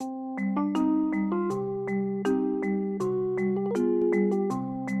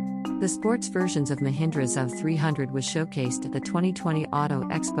The sports versions of Mahindra ZUV 300 was showcased at the 2020 Auto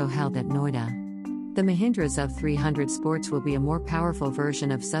Expo held at Noida. The Mahindra ZUV 300 Sports will be a more powerful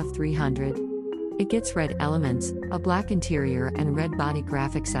version of ZUV 300. It gets red elements, a black interior and red body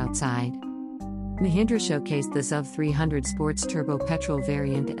graphics outside. Mahindra showcased the ZUV 300 Sports Turbo Petrol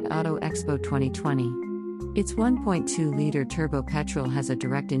variant at Auto Expo 2020. Its 1.2-liter turbo petrol has a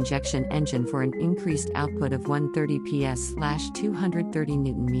direct injection engine for an increased output of 130 PS/230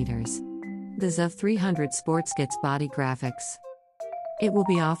 Nm. The ZUV 300 Sports gets body graphics. It will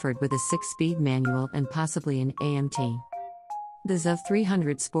be offered with a 6-speed manual and possibly an AMT. The ZUV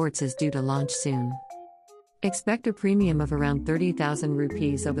 300 Sports is due to launch soon. Expect a premium of around 30,000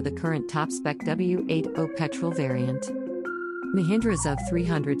 rupees over the current top-spec W80 petrol variant. Mahindra ZUV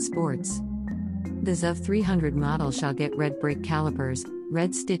 300 Sports. The ZUV 300 model shall get red brake calipers,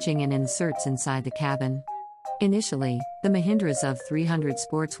 red stitching and inserts inside the cabin. Initially, the Mahindra ZUV 300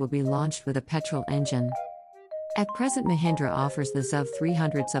 Sports will be launched with a petrol engine. At present, Mahindra offers the ZUV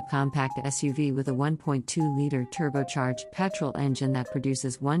 300 subcompact SUV with a 1.2-liter turbocharged petrol engine that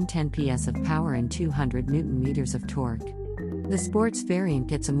produces 110 PS of power and 200 Nm of torque. The sports variant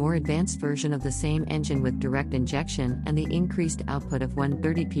gets a more advanced version of the same engine with direct injection and the increased output of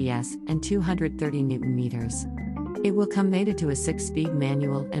 130 PS and 230 Nm. It will come mated to a 6-speed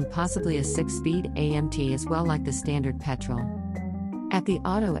manual and possibly a 6-speed AMT as well, like the standard petrol. At the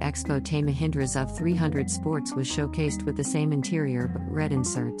Auto Expo, Mahindra ZUV 300 Sports was showcased with the same interior but red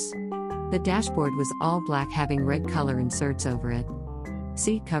inserts. The dashboard was all black, having red color inserts over it.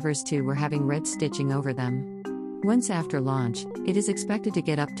 Seat covers too were having red stitching over them. Once after launch, it is expected to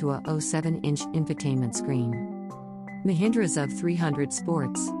get up to a 07-inch infotainment screen. Mahindra ZUV 300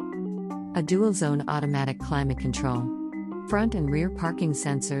 Sports. A dual-zone automatic climate control. Front and rear parking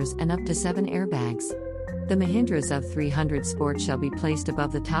sensors and up to 7 airbags. The Mahindra ZUV 300 Sports shall be placed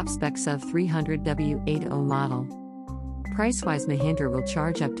above the top-spec ZUV 300 W80 model. Price-wise, Mahindra will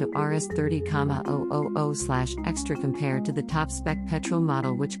charge up to Rs 30,000 extra compared to the top-spec petrol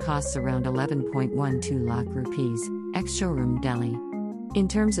model, which costs around 11.12 lakh rupees, ex-showroom Delhi. In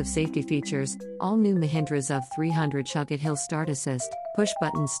terms of safety features, all new Mahindra ZUV 300 shall get hill start assist,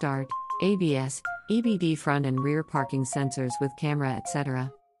 push-button start, ABS, EBD front and rear parking sensors with camera, etc.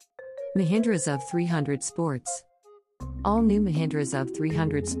 Mahindra ZUV 300 Sports. All new Mahindra ZUV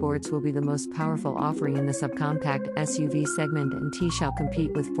 300 Sports will be the most powerful offering in the subcompact SUV segment and shall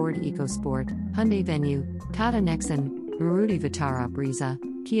compete with Ford EcoSport, Hyundai Venue, Tata Nexon, Maruti Vitara Brezza,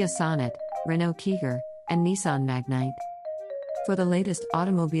 Kia Sonet, Renault Kiger, and Nissan Magnite. For the latest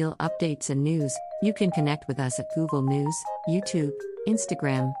automobile updates and news, you can connect with us at Google News, YouTube,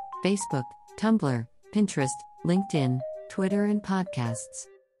 Instagram, Facebook, Tumblr, Pinterest, LinkedIn, Twitter and podcasts.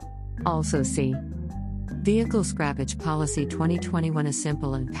 Also see Vehicle Scrappage Policy 2021, a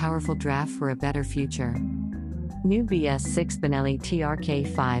simple and powerful draft for a better future. New BS6 Benelli TRK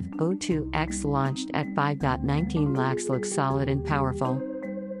 502X launched at 5.19 lakhs looks solid and powerful.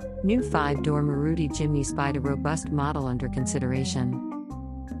 New 5-door Maruti Jimny Spider robust model under consideration.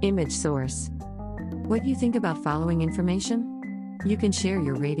 Image source. What you think about following information? You can share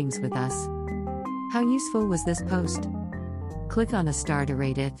your ratings with us. How useful was this post? Click on a star to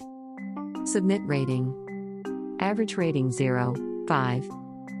rate it. Submit rating. Average rating 0, 5.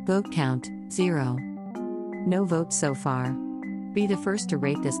 Vote count 0. No votes so far. Be the first to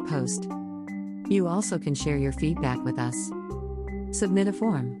rate this post. You also can share your feedback with us. Submit a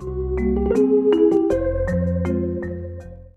form.